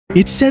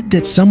It's said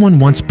that someone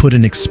once put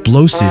an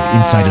explosive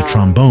inside a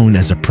trombone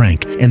as a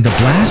prank, and the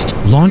blast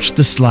launched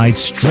the slide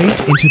straight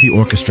into the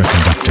orchestra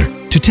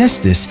conductor. To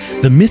test this,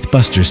 the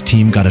MythBusters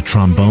team got a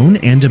trombone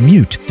and a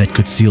mute that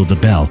could seal the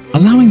bell,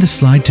 allowing the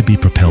slide to be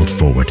propelled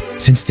forward.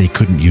 Since they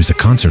couldn't use a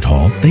concert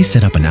hall, they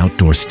set up an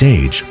outdoor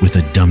stage with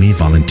a dummy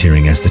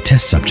volunteering as the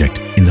test subject.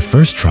 In the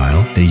first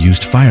trial, they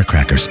used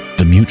firecrackers.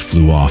 The mute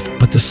flew off,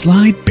 but the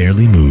slide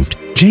barely moved.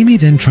 Jamie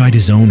then tried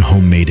his own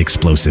homemade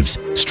explosives.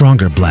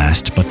 Stronger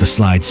blast, but the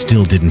slide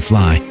still didn't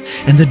fly,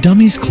 and the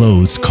dummy's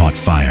clothes caught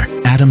fire.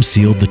 Adam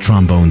sealed the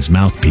trombone's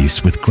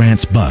mouthpiece with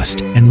Grant's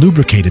bust and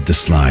lubricated the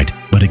slide,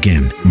 but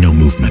again, no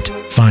movement.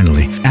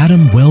 Finally,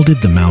 Adam welded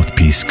the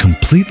mouthpiece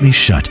completely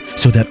shut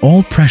so that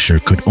all pressure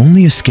could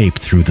only escape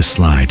through the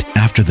slide.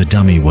 After the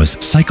dummy was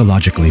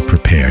psychologically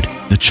prepared,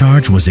 the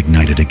charge was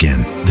ignited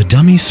again. The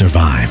dummy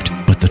survived,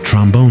 but the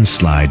trombone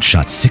slide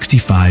shot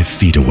 65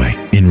 feet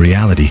away. In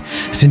reality,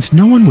 since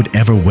no one would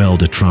ever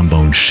weld a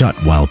trombone shut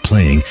while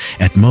playing,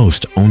 at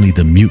most only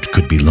the mute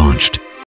could be launched.